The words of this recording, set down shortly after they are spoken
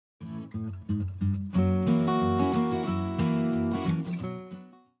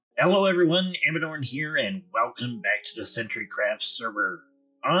Hello everyone, Amradorn here, and welcome back to the CentriCraft server.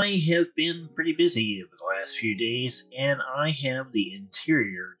 I have been pretty busy over the last few days, and I have the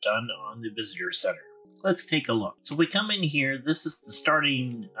interior done on the visitor center. Let's take a look. So we come in here, this is the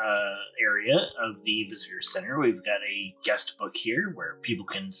starting area of the visitor center. We've got a guest book here where people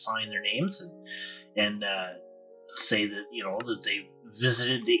can sign their names and say that, that they've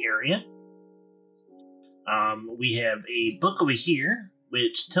visited the area. We have a book over here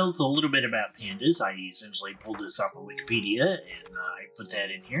which tells a little bit about pandas. I essentially pulled this off of Wikipedia, and I put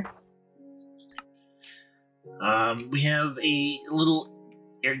that in here. We have a little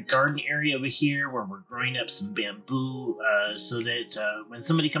garden area over here where we're growing up some bamboo so that when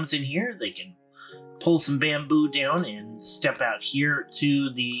somebody comes in here, they can pull some bamboo down and step out here to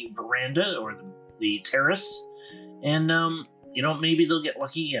the veranda or the terrace. And, maybe they'll get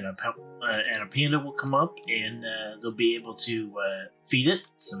lucky and a panda will come up and they'll be able to feed it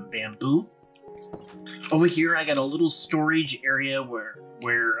some bamboo. Over here, I got a little storage area where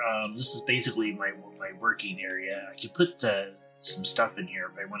this is basically my working area. I could put some stuff in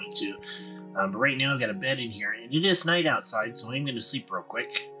here if I wanted to, but right now I've got a bed in here, and it is night outside, so I'm going to sleep real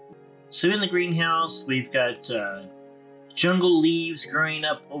quick. So in the greenhouse, we've got jungle leaves growing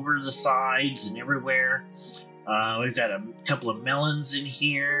up over the sides and everywhere. We've got a couple of melons in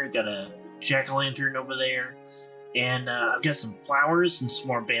here, got a jack-o'-lantern over there, and I've got some flowers and some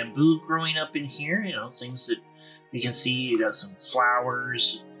more bamboo growing up in here, things that you can see. You got some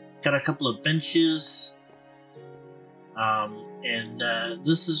flowers, got a couple of benches, and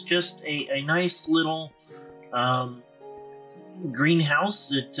this is just a nice little greenhouse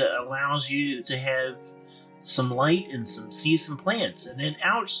that allows you to have some light and see some plants. And then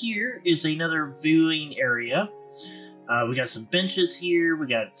out here is another viewing area. We got some benches here, we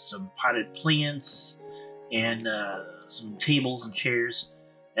got some potted plants, and some tables and chairs.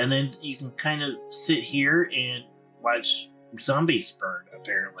 And then you can kind of sit here and watch zombies burn,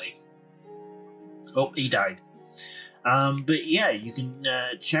 apparently. Oh, he died. But yeah, you can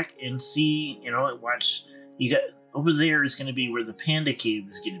check and see, watch. You got over there is going to be where the panda cave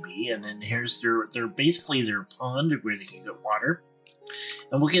is going to be, and then here's their basically their pond where they can get water.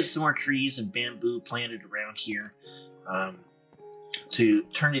 And we'll get some more trees and bamboo planted around here to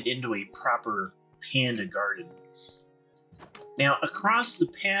turn it into a proper panda garden. Now, across the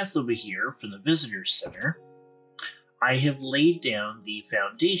path over here from the visitor center, I have laid down the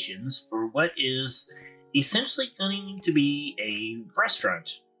foundations for what is essentially going to be a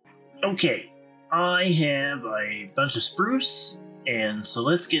restaurant. Okay, I have a bunch of spruce, and so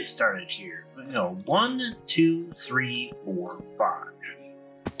let's get started here. 1, 2, 3, 4, 5.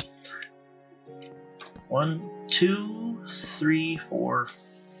 1, 2, 3, 4,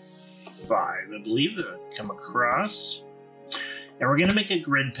 5. I believe it'll come across. And we're going to make a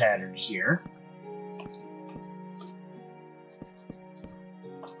grid pattern here.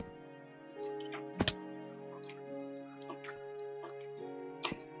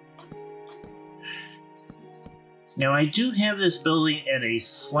 Now, I do have this building at a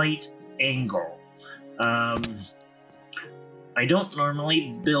slight angle. I don't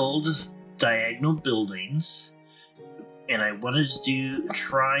normally build diagonal buildings, and I wanted to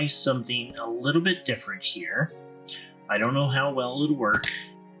try something a little bit different here. I don't know how well it'll work,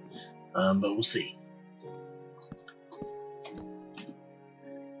 but we'll see.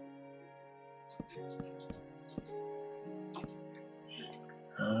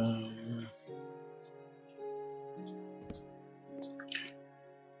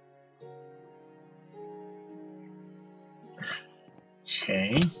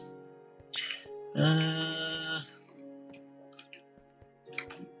 Okay. I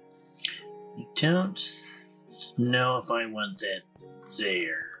don't know if I want that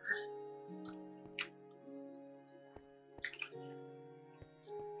there.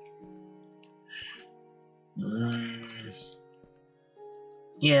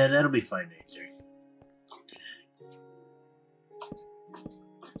 Yeah, that'll be fine right there.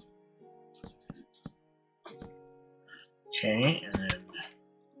 Okay, and then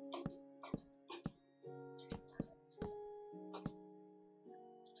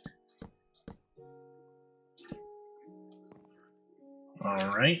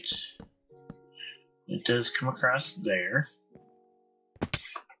all right, it does come across there.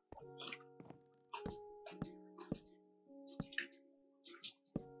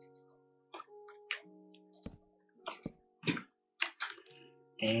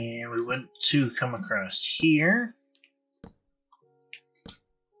 And we want to come across here.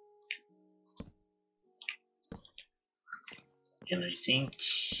 And I think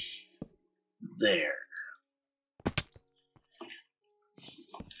there.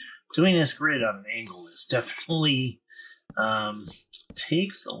 doing this grid on an angle is definitely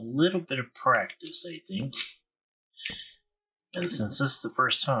takes a little bit of practice, I think. And since this is the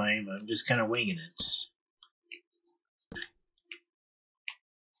first time, I'm just kind of winging it.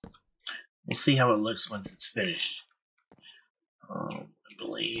 We'll see how it looks once it's finished. I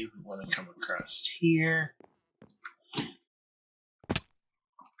believe we want to come across here.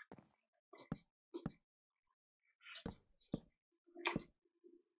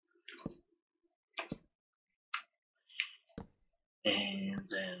 And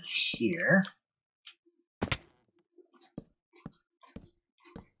then here.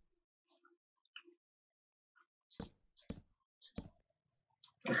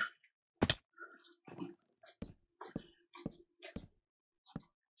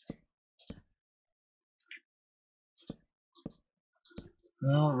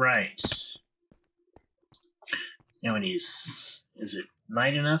 All right. Now we need, is it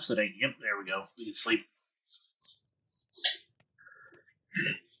night enough so that yep, there we go. We can sleep.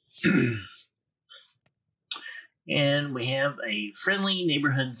 And we have a friendly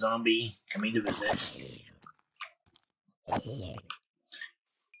neighborhood zombie coming to visit.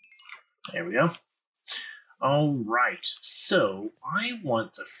 There we go. All right, so I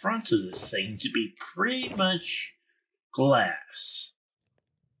want the front of this thing to be pretty much glass.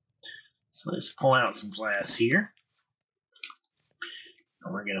 So let's pull out some glass here.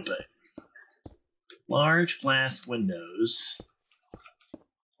 And we're going to put large glass windows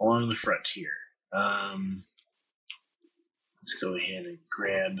along the front here. Let's go ahead and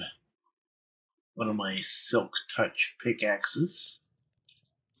grab one of my Silk Touch pickaxes.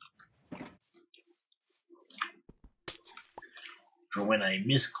 For when I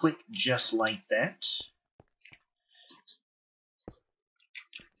misclick just like that.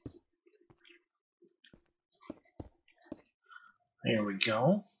 There we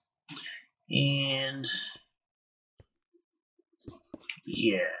go. And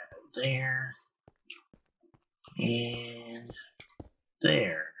yeah, there. And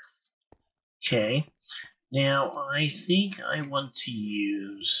there. Okay. Now I think I want to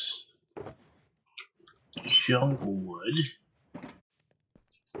use jungle wood.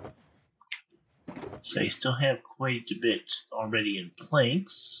 So I still have quite a bit already in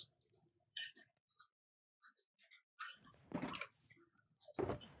planks.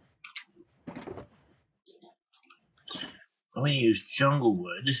 I'm going to use jungle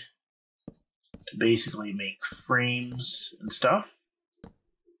wood to basically make frames and stuff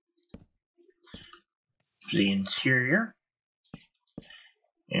for the interior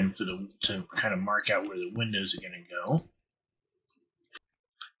and for the to kind of mark out where the windows are going to go.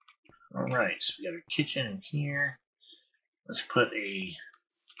 All right, so we got our kitchen in here. Let's put a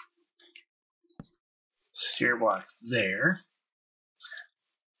stair block there.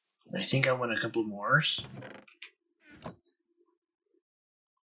 I think I want a couple more.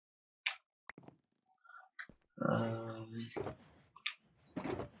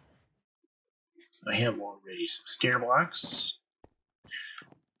 I have already some stair blocks.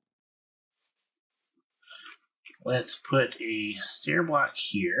 Let's put a stair block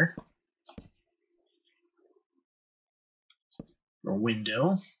here for a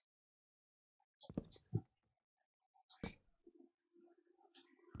window.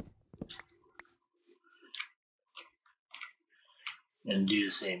 And do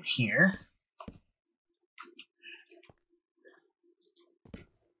the same here.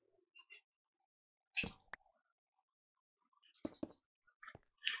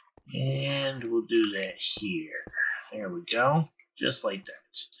 And we'll do that here. There we go. Just like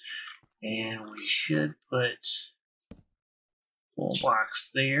that. And we should put full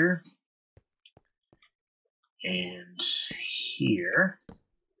blocks there. And here.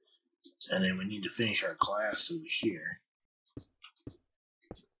 And then we need to finish our glass over here.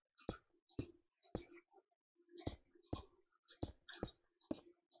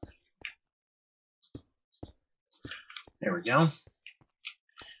 There we go.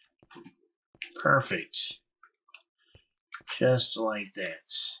 Perfect. Just like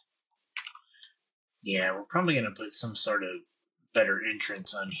that. Yeah, we're probably going to put some sort of better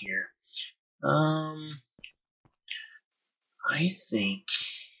entrance on here. I think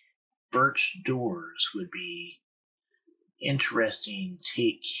birch doors would be interesting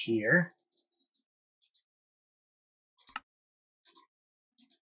take here.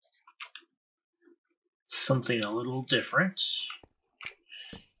 Something a little different.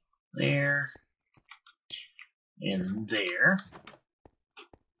 There. And there.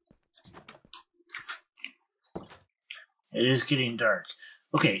 It is getting dark.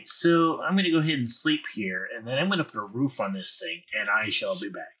 Okay, so I'm going to go ahead and sleep here, and then I'm going to put a roof on this thing, and I shall be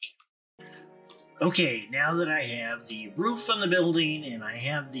back. Okay, now that I have the roof on the building and I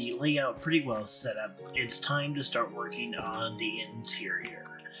have the layout pretty well set up, it's time to start working on the interior.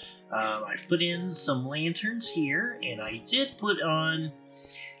 I've put in some lanterns here, and I did put on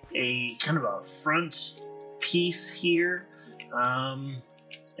a kind of a front piece here,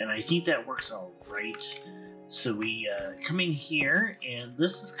 and I think that works all right. So we come in here, and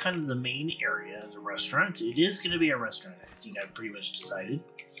this is kind of the main area of the restaurant. It is going to be a restaurant, I think I've pretty much decided.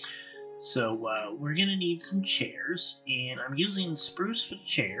 So we're going to need some chairs, and I'm using spruce for the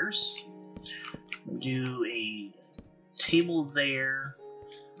chairs. We'll do a table there.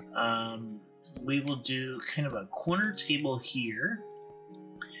 We will do kind of a corner table here,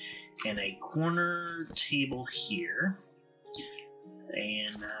 and a corner table here.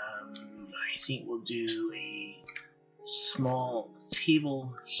 And I think we'll do a small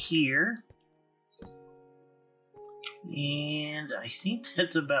table here. And I think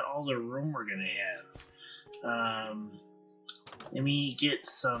that's about all the room we're going to have. Let me get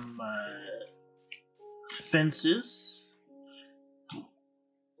some fences.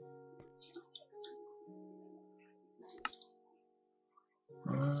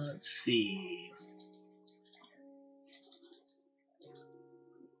 Let's see.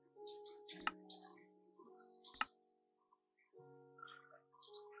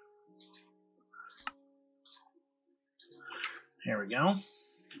 There we go.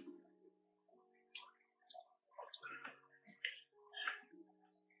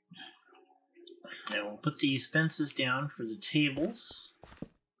 And we'll put these fences down for the tables.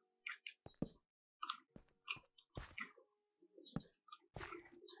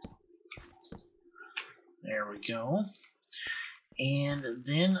 There we go. And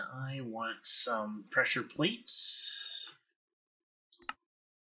then I want some pressure plates.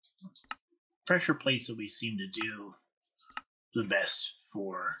 Pressure plates that we seem to do the best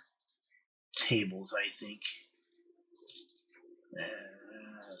for tables, I think.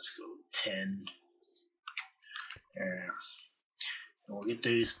 Let's go 10. There. And we'll get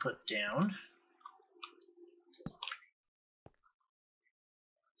those put down.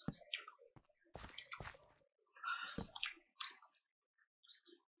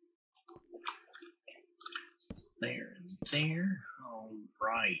 There and there. All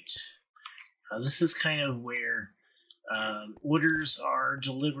right. Now this is kind of where orders are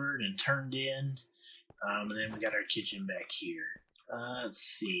delivered and turned in. And then we got our kitchen back here. Let's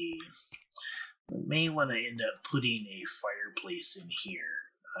see. We may want to end up putting a fireplace in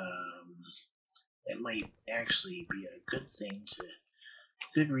here. It might actually be a good thing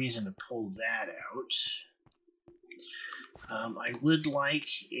good reason to pull that out. I would like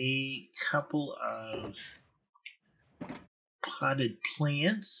a couple of potted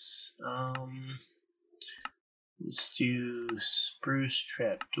plants. Let's do spruce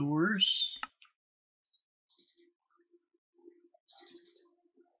trapdoors.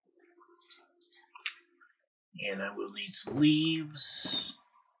 And I will need some leaves.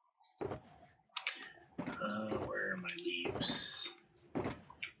 Where are my leaves?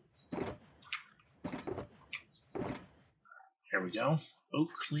 There we go.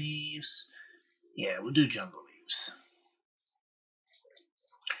 Oak leaves. Yeah, we'll do jungle leaves.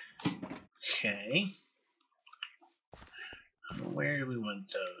 Okay. Where do we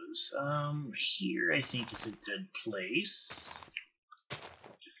want those? Here I think is a good place.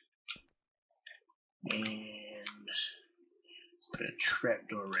 And put a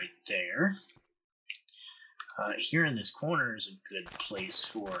trapdoor right there. Here in this corner is a good place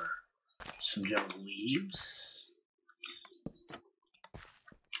for some jungle leaves.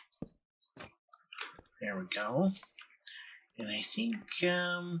 There we go. And I think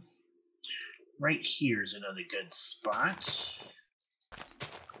right here is another good spot.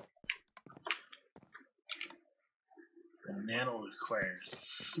 And that'll require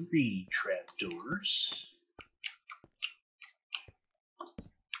 3 trapdoors.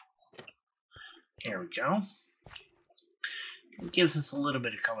 There we go. It gives us a little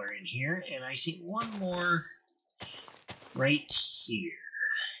bit of color in here, and I think one more right here.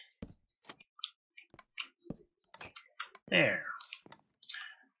 There.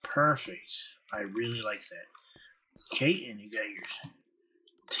 Perfect. I really like that. Okay, and you got your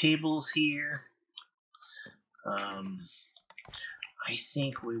tables here. I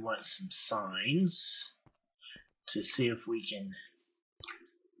think we want some signs to see if we can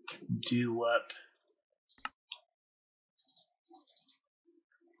do up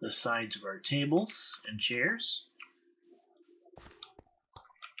the sides of our tables and chairs.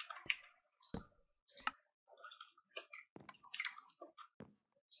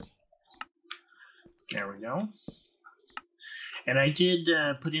 There we go. And I did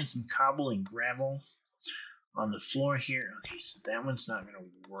put in some cobble and gravel on the floor here. Okay, so that one's not going to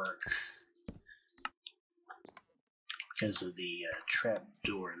work because of the trap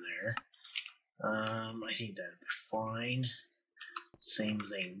door there. I think that'd be fine. Same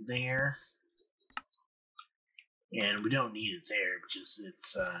thing there. And we don't need it there because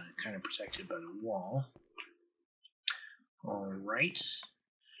it's kind of protected by the wall. Alright.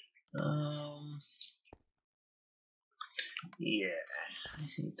 Yeah, I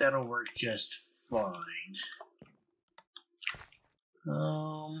think that'll work just fine.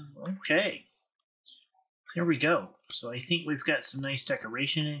 Okay. There we go. So I think we've got some nice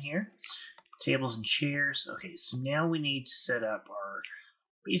decoration in here. Tables and chairs. Okay, so now we need to set up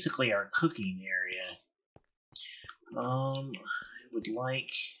basically our cooking area. I would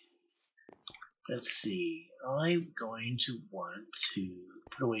like, let's see, I'm going to want to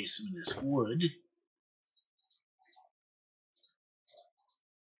put away some of this wood.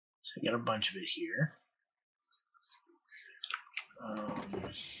 So I got a bunch of it here. I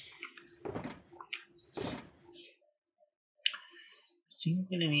think I'm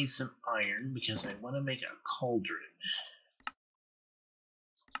going to need some iron because I want to make a cauldron.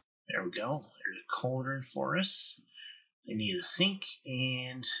 There we go. There's a cauldron for us. I need a sink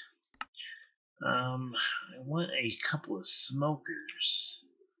and I want a couple of smokers.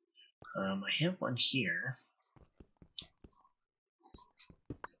 I have one here.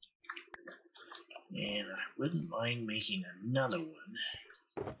 And I wouldn't mind making another one.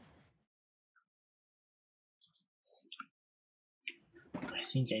 I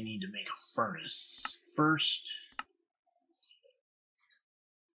think I need to make a furnace first.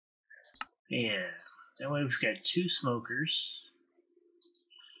 Yeah, that way we've got 2 smokers.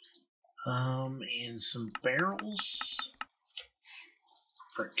 And some barrels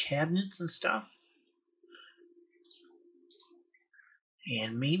for cabinets and stuff.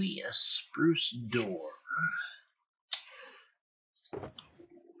 And maybe a spruce door.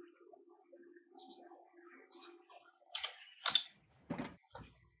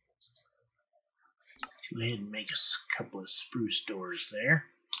 Go ahead and make a couple of spruce doors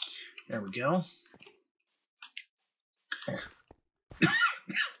there. There we go.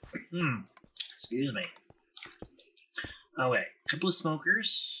 Excuse me. Okay, a couple of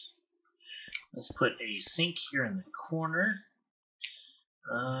smokers. Let's put a sink here in the corner.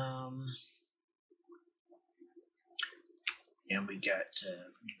 And we got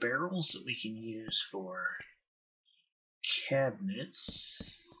barrels that we can use for cabinets.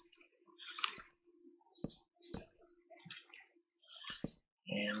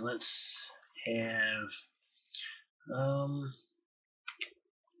 And let's have,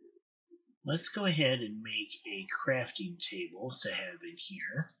 let's go ahead and make a crafting table to have in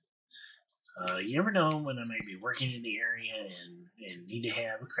here. You never know when I might be working in the area and need to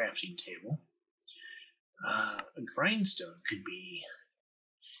have a crafting table. A grindstone could be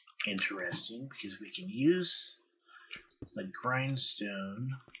interesting because we can use the grindstone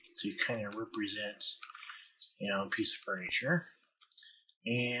to kind of represent, a piece of furniture.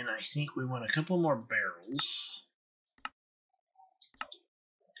 And I think we want a couple more barrels.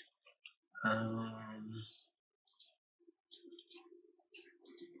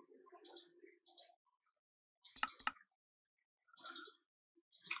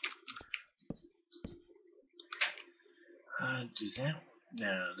 Does that?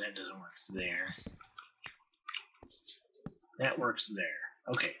 No, that doesn't work there. That works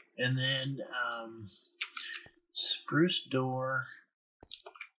there. Okay, and then spruce door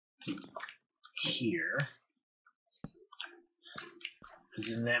here,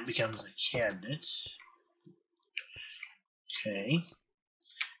 because then that becomes a cabinet. Okay,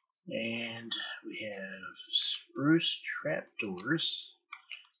 and we have spruce trapdoors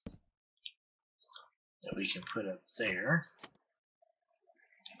that we can put up there.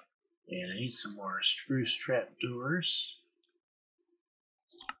 And I need some more spruce trapdoors.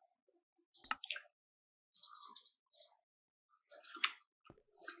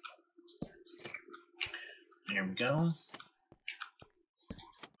 There we go.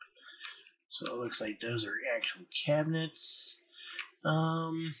 So it looks like those are actual cabinets.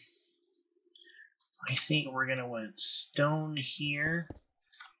 I think we're going to want stone here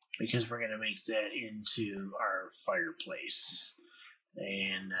because we're going to make that into our fireplace.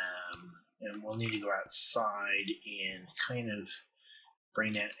 And we'll need to go outside and kind of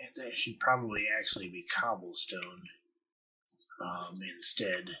bring that. That should probably actually be cobblestone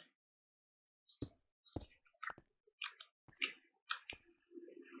instead.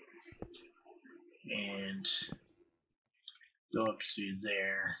 And go up through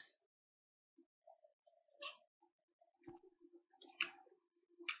there.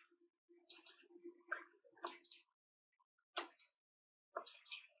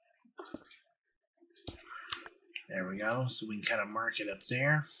 There we go. So we can kind of mark it up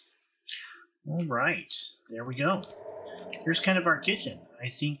there. All right. There we go. Here's kind of our kitchen. I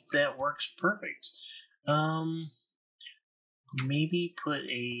think that works perfect. Maybe put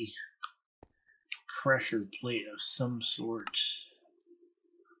a pressure plate of some sort.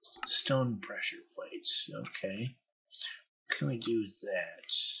 Stone pressure plates. Okay. What can we do with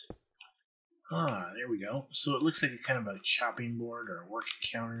that? Ah, there we go. So it looks like a kind of a chopping board or a working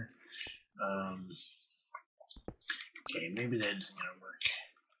counter. Okay, maybe that isn't gonna work.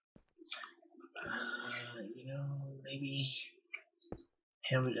 You know, maybe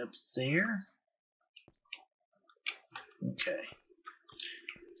have it up there. Okay.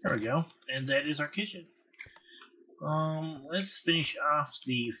 There we go. And that is our kitchen. Let's finish off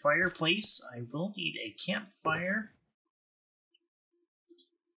the fireplace. I will need a campfire.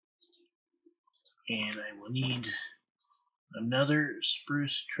 And I will need another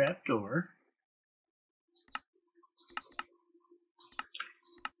spruce trapdoor.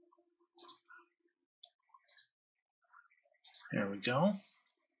 There we go.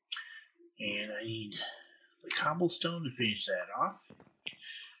 And I need the cobblestone to finish that off.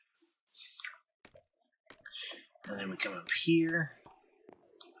 And then we come up here.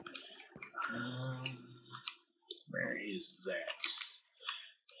 Where is that?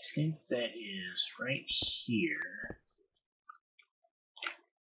 I think that is right here.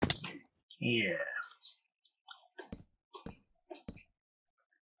 Yeah.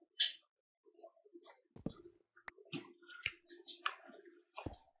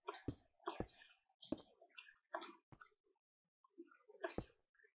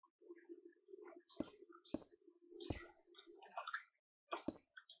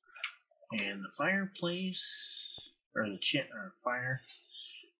 And the fireplace, or the fire,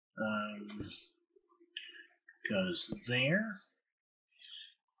 goes there.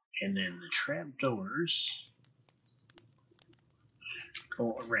 And then the trapdoors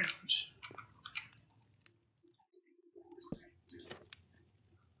go around.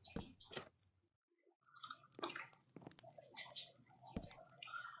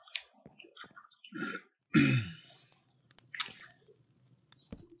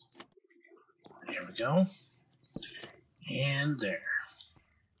 There we go. And there.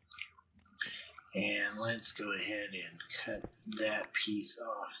 And let's go ahead and cut that piece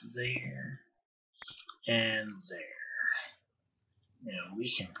off there and there. And we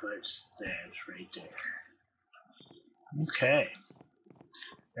can put that right there. Okay.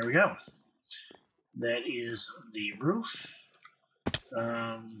 There we go. That is the roof.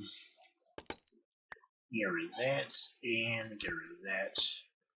 Get rid of that and get rid of that.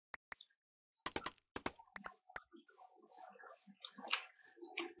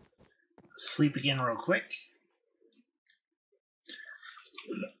 Sleep again real quick.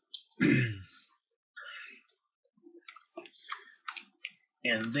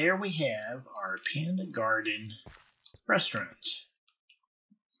 And there we have our Panda Garden restaurant.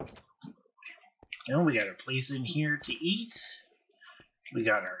 And we got a place in here to eat. We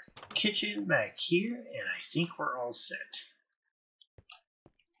got our kitchen back here, and I think we're all set.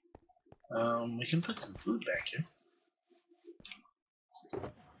 We can put some food back here.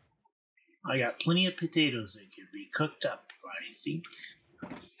 I got plenty of potatoes that could be cooked up, I think.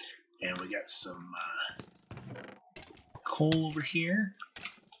 And we got some coal over here.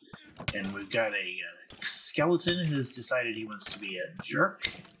 And we've got a skeleton who's decided he wants to be a jerk.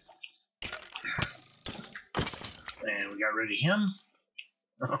 And we got rid of him.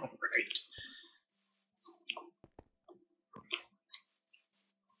 All right.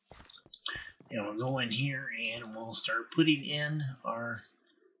 And we'll go in here and we'll start putting in our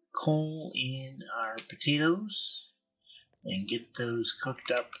coal in our potatoes and get those cooked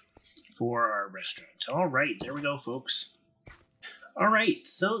up for our restaurant. All right, there we go, folks. All right,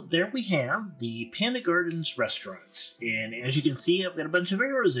 so there we have the Panda Gardens restaurant. And as you can see, I've got a bunch of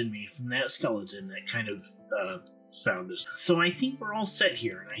arrows in me from that skeleton that kind of found us. So I think we're all set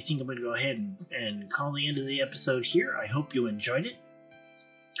here, and I think I'm going to go ahead and call the end of the episode here. I hope you enjoyed it.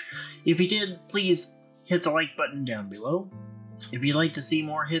 If you did, please hit the like button down below. If you'd like to see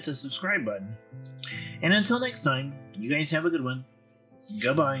more, hit the subscribe button. And until next time, you guys have a good one.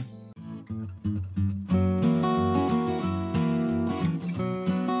 Goodbye.